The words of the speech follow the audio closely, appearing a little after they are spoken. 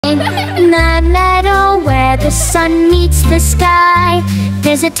In the meadow where the sun meets the sky,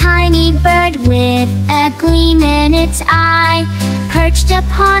 there's a tiny bird with a gleam in its eye. Perched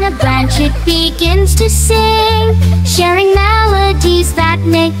upon a branch it begins to sing, sharing melodies that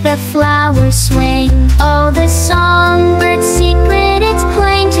make the flowers swing. Oh, the songbird's secret, it's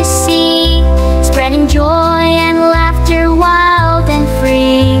plain to see, spreading joy and laughter wild and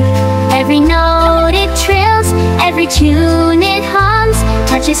free. Every note it trills, every tune it hums,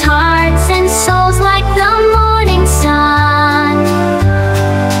 touches hearts and souls like the morning sun.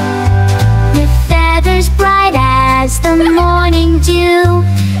 With feathers bright as the morning dew,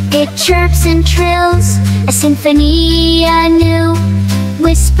 it chirps and trills, a symphony anew,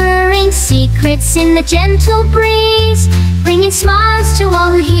 whispering secrets in the gentle breeze, bringing smiles to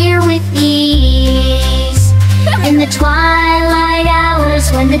all who hear with ease. In the twilight hours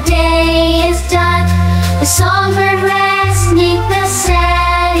when the day is done, the songbird rests 'neath the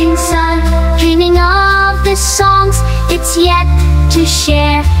setting sun, dreaming of the songs it's yet to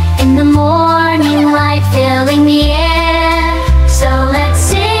share, in the morning light filling the air. So let's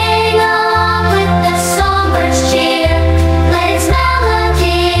sing along with the songbird's cheer, let its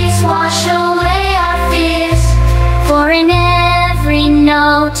melodies wash away our fears. For in every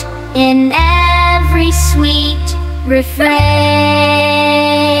note, in every sweet refrain,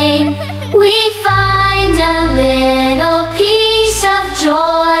 we find a little piece of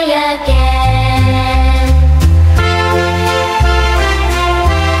joy again.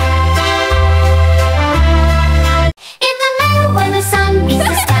 In the meadow when the sun meets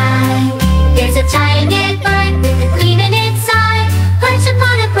the sky, there's a tiny bird with a gleam in its eye. Perched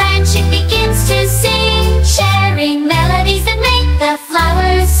upon a branch it begins to sing, sharing melodies that make the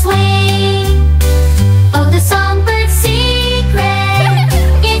flowers swing. Oh, the songbird's secret,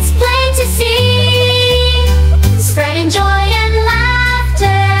 it's plain to see, spreading joy and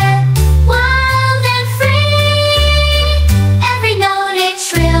laughter, wild and free. Every note it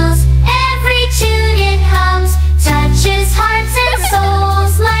trills, every tune it hums, touches hearts and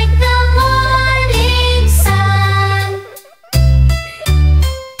souls like the morning sun.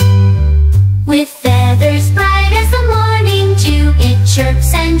 With